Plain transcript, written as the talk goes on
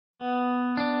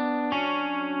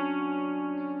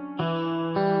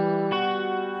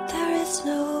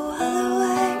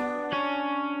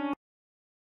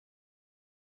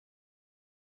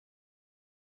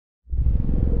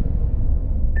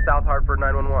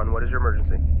What is your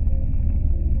emergency?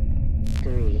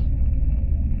 Three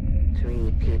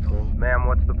people. Ma'am,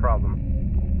 what's the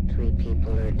problem? 3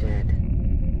 people are dead.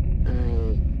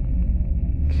 I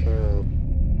killed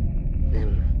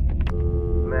them.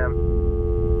 Ma'am.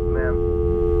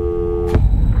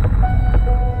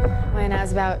 When I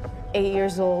was about 8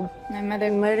 years old, my mother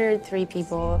murdered 3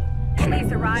 people.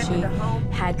 Police arrived at the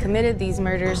home. Had committed these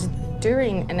murders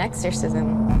during an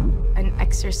exorcism. An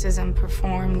exorcism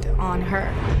performed on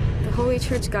her. The Holy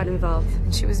Church got involved,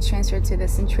 and she was transferred to the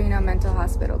Centrino Mental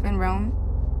Hospital in Rome.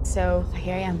 So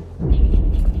here I am.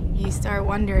 You start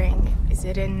wondering, is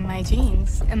it in my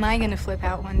genes? Am I gonna flip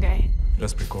out one day?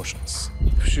 Just precautions.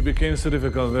 If she became so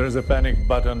difficult, there is a panic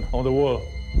button on the wall.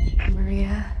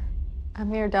 Maria,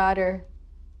 I'm your daughter.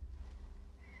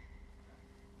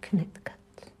 Connect the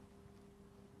cuts.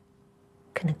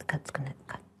 Connect the cuts, connect the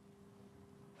cuts.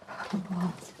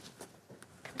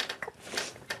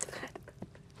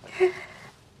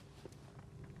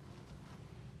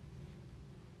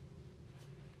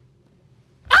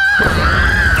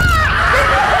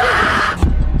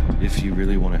 If you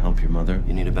really want to help your mother,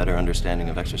 you need a better understanding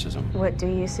of exorcism. What do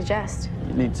you suggest?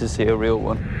 You need to see a real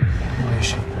one. Where is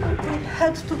she? They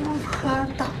had to move her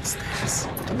downstairs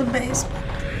to the basement.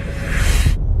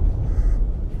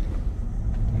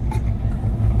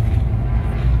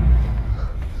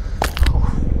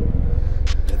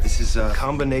 This is a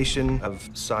combination of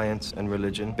science and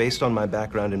religion based on my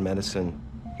background in medicine.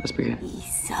 Let's begin.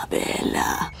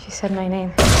 Isabella. She said my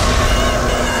name.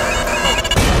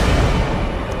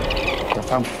 I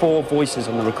found 4 voices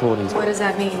on the recordings. What does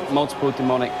that mean? Multiple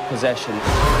demonic possession.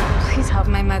 Please help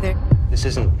my mother. This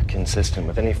isn't consistent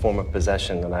with any form of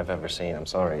possession that I've ever seen. I'm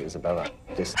sorry, Isabella.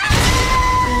 This... Spider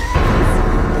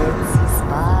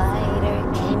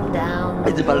came down.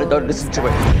 Isabella, don't listen to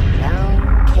it.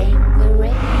 Down came the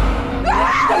rain.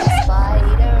 The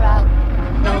spider out.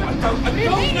 No, I don't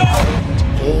know!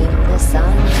 Came the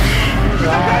sun and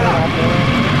dried up.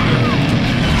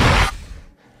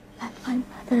 Let my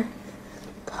mother